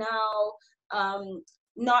fluids now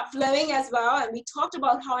not flowing as well. And we talked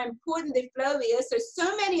about how important the flow is.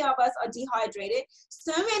 So many of us are dehydrated.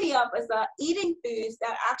 So many of us are eating foods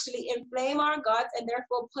that actually inflame our guts and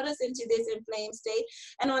therefore put us into this inflamed state.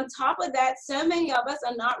 And on top of that, so many of us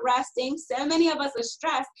are not resting. So many of us are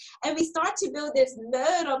stressed. And we start to build this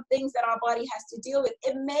load of things that our body has to deal with.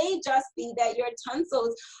 It may just be that your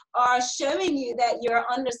tonsils are showing you that you're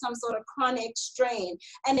under some sort of chronic strain,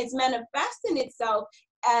 and it's manifesting itself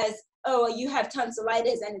as, oh, you have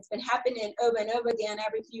tonsillitis and it's been happening over and over again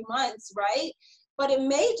every few months, right? But it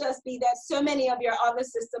may just be that so many of your other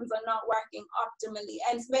systems are not working optimally.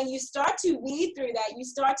 And when you start to weed through that, you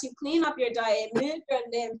start to clean up your diet, move your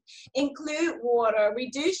lymph, include water,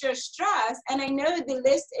 reduce your stress. And I know the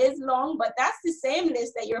list is long, but that's the same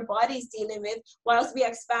list that your body's dealing with whilst we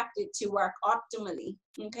expect it to work optimally,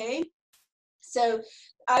 okay? So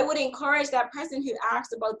I would encourage that person who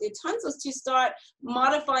asked about the tonsils to start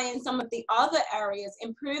modifying some of the other areas,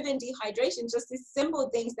 improving dehydration, just these simple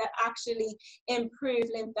things that actually improve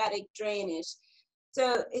lymphatic drainage.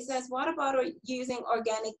 So it says, what about using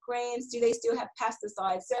organic grains? Do they still have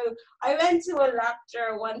pesticides? So I went to a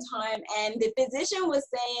lecture one time and the physician was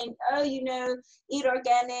saying, oh, you know, eat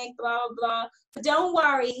organic, blah, blah, blah. But don't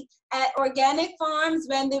worry, at organic farms,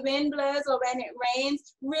 when the wind blows or when it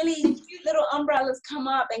rains, really cute little umbrellas come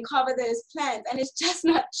up and cover those plants. And it's just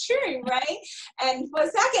not true, right? And for a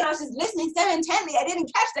second, I was just listening so intently. I didn't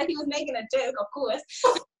catch that he was making a joke, of course.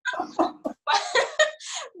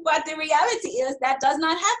 But the reality is that does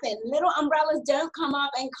not happen. Little umbrellas don't come up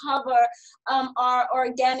and cover our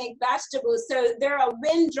organic vegetables. So there are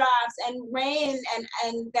wind drafts and rain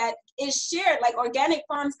and that is shared. Like organic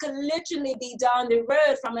farms could literally be down the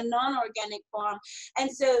road from a non-organic farm.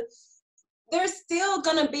 And so there's still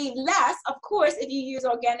gonna be less, of course, if you use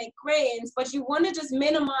organic grains, but you wanna just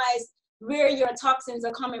minimize where your toxins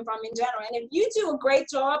are coming from in general. And if you do a great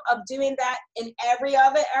job of doing that in every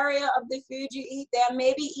other area of the food you eat, then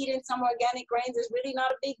maybe eating some organic grains is really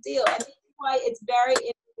not a big deal. And that's why it's very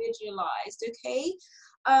individualized, okay?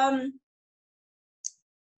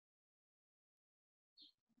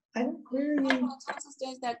 Where are you? Tonsil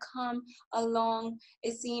stones that come along,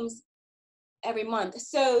 it seems, every month.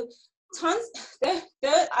 So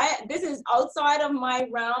this is outside of my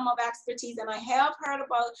realm of expertise, and I have heard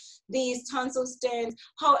about these tonsil stones.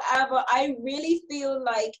 However, I really feel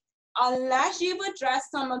like unless you've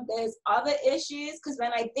addressed some of those other issues, because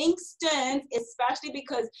when I think stones, especially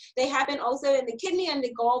because they happen also in the kidney and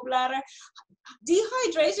the gallbladder,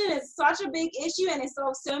 dehydration is such a big issue and it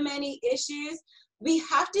solves so many issues. We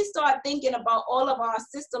have to start thinking about all of our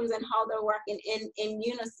systems and how they're working in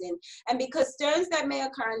unison. And because stones that may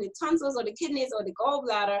occur in the tonsils or the kidneys or the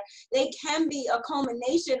gallbladder, they can be a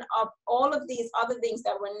culmination of all of these other things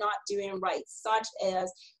that we're not doing right, such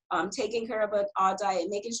as taking care of our diet,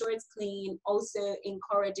 making sure it's clean, also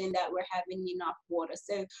encouraging that we're having enough water.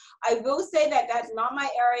 So I will say that that's not my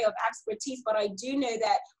area of expertise, but I do know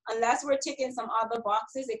that unless we're ticking some other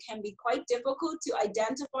boxes, it can be quite difficult to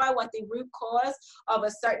identify what the root cause of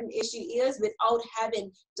a certain issue is without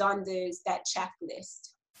having done that checklist.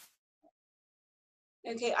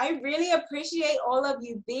 Okay, I really appreciate all of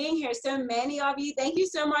you being here, so many of you. Thank you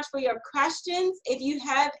so much for your questions. If you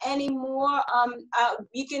have any more,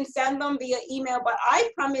 you can send them via email, but I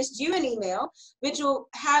promised you an email, which will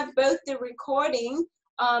have both the recording.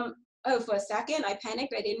 Oh, for a second, I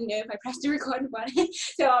panicked. I didn't know if I pressed the recording button.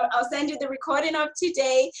 So I'll send you the recording of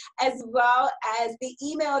today, as well as the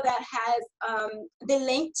email that has the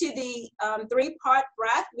link to the 3-part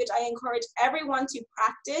breath, which I encourage everyone to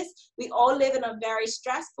practice. We all live in a very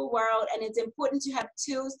stressful world, and it's important to have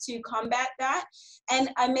tools to combat that. And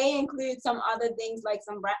I may include some other things like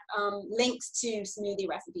some links to smoothie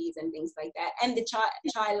recipes and things like that, and the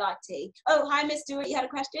chai latte. Oh, hi, Miss Stewart, you had a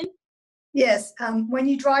question? Yes, when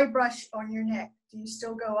you dry brush on your neck, do you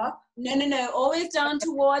still go up? No, always down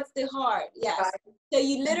towards the heart, yes. Right. So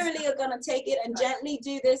you literally are gonna take it and gently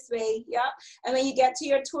do this way, yeah. And when you get to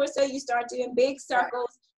your torso, you start doing big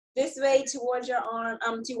circles this way towards your arm,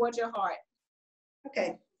 towards your heart.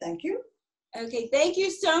 Okay, thank you. Okay, thank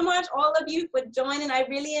you so much, all of you, for joining. I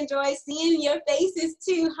really enjoy seeing your faces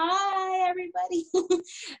too. Hi, everybody.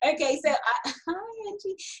 Okay, so hi,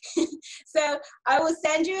 Angie. So I will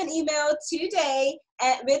send you an email today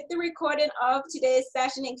with the recording of today's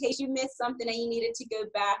session in case you missed something and you needed to go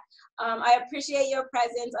back. I appreciate your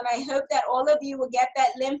presence, and I hope that all of you will get that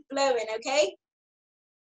lymph flowing, okay?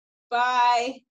 Bye.